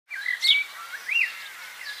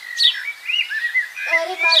But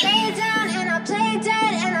if I lay down and I play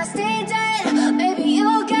dead and I stay dead, maybe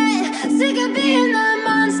you'll get sick of being the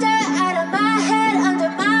monster out of my head, under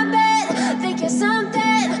my bed. Think you're something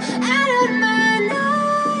out of my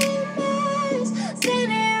nightmares,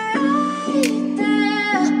 standing right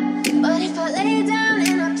there. But if I lay down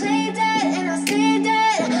and I play dead and I stay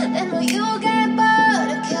dead, then will you get bored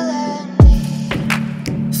of killing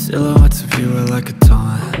me? Silhouettes of you are like a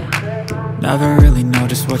taunt. Never really know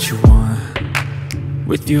just what you want.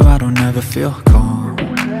 With you I don't ever feel calm.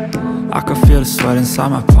 I can feel the sweat inside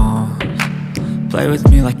my palms. Play with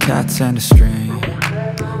me like cats and a string.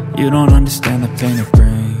 You don't understand the pain it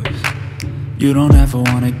brings. You don't ever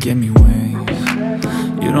wanna give me wings.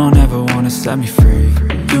 You don't ever wanna set me free.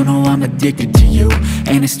 You know I'm addicted to you,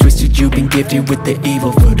 and it's twisted, you've been gifted with the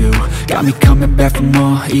evil voodoo. Got me coming back for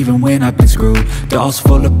more, even when I've been screwed. Dolls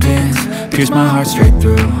full of pins, pierce my heart straight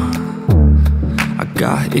through. I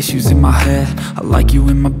got issues in my head, I like you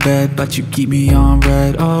in my bed, but you keep me on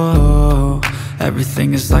red. Oh,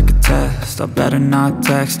 everything is like a test, I better not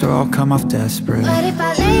text or I'll come off desperate. But if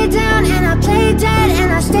I lay down and I play dead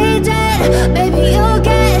and I stay dead, baby you'll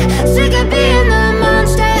get sick of being the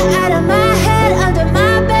monster out of my head, under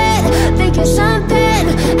my bed. Think you're something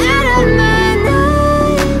out of my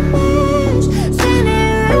nightmares,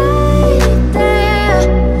 standing right there.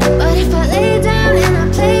 But if I lay down and I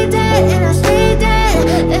play dead and I stay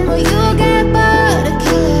dead, then will you get bored of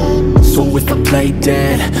killing me? So if I play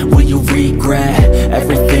dead, will you regret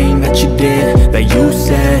everything that you did, that you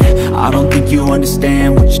said? I don't think you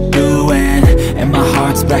understand what you're doing, and my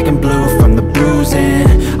heart's black and blue from the bruising.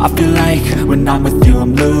 I feel like when I'm with you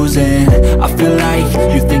I'm losing. I feel like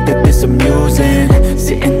you think that this amusing,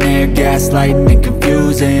 sitting there gaslighting and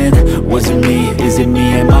confusing. Was it me? Is it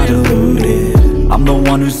me? Am I deluded? I'm the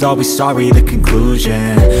one who's always sorry, the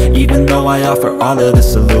conclusion, even though I offer all of the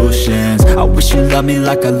solutions. I wish you loved me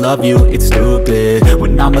like I love you, it's stupid.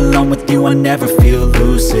 When I'm alone with you I never feel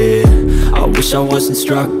lucid. I wish I wasn't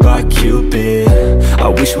struck by Cupid. I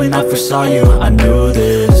wish when I first saw you I knew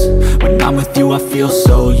this. When I'm with you I feel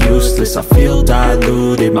so useless, I feel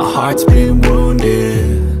diluted, my heart's been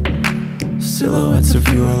wounded. Silhouettes of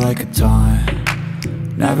you are like a taunt.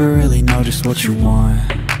 Never really know just what you want.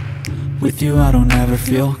 With you I don't ever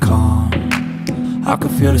feel calm. I can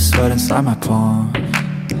feel the sweat inside my palms.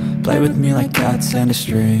 Play with me like cats and a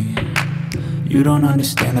string. You don't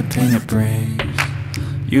understand the pain it brings.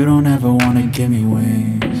 You don't ever wanna give me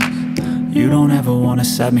wings. You don't ever wanna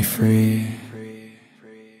set me free.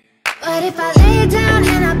 But if I lay down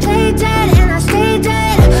and I play dead and I stay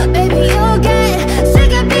dead, baby you'll get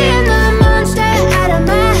sick of being the monster out of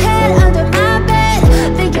my head, under my bed.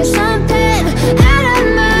 Think you're something out of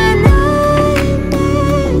my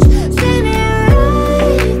nightmares, standing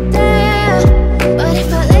right there. But if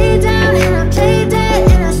I lay down and I play dead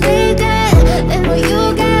and I stay dead, then will you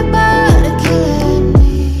get bored of killing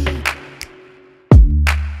me?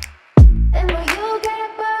 Then will you get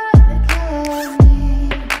bored of killing me?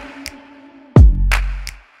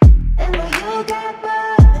 And will you get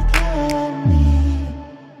bored of killing me?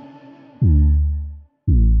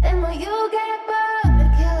 And will you get bored of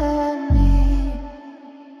killing me?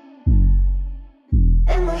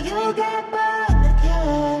 And will you get bored of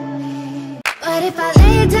killing me? But if I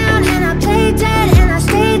lay down and I play dead and I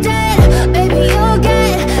stay dead, baby you'll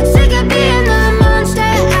get sick of being the monster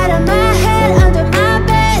out of my head, under my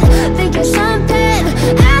bed. Think you're something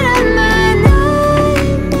out of my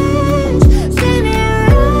nightmares, standing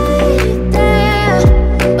right there.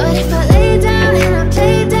 But if I lay down and I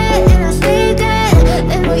play dead and I stay dead,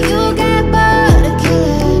 then will you get bored of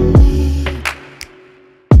killing me?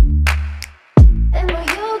 And will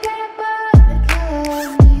you get bored of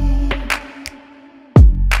killing me?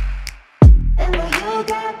 And will you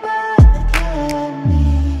get bored of killing me?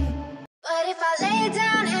 But if I lay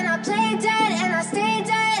down and I play dead and I stay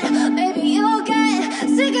dead, baby you'll get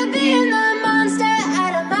sick of being the monster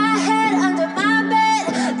out of my head, under my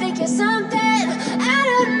bed. Think you're something out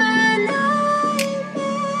of my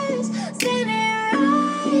nightmares, standing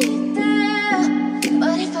right there.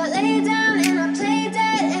 But if I lay down and I play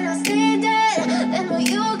dead and I stay dead, then will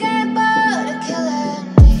you get bored of killing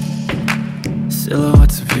me?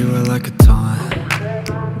 Silhouettes of you are like a taunt.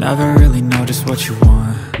 Never really know just what you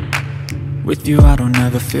want. With you I don't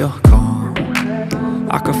ever feel calm.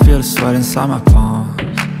 I can feel the sweat inside my palms.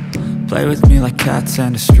 Play with me like cats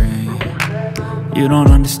and a string. You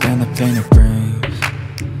don't understand the pain it brings.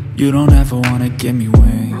 You don't ever wanna give me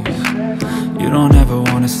wings. You don't ever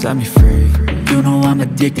wanna set me free. You know I'm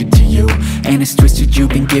addicted to you, and it's twisted, you've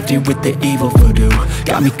been gifted with the evil voodoo.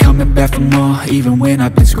 Got me coming back for more, even when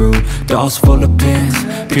I've been screwed. Dolls full of pins,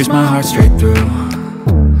 pierce my heart straight through.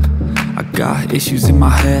 got issues in my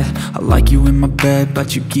head. I like you in my bed,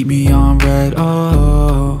 but you keep me on red.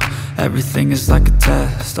 Oh, everything is like a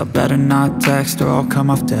test. I better not text or I'll come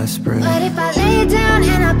off desperate. But if I lay down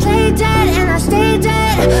and I play dead and I stay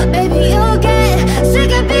dead, baby, you'll get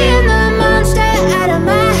sick of being the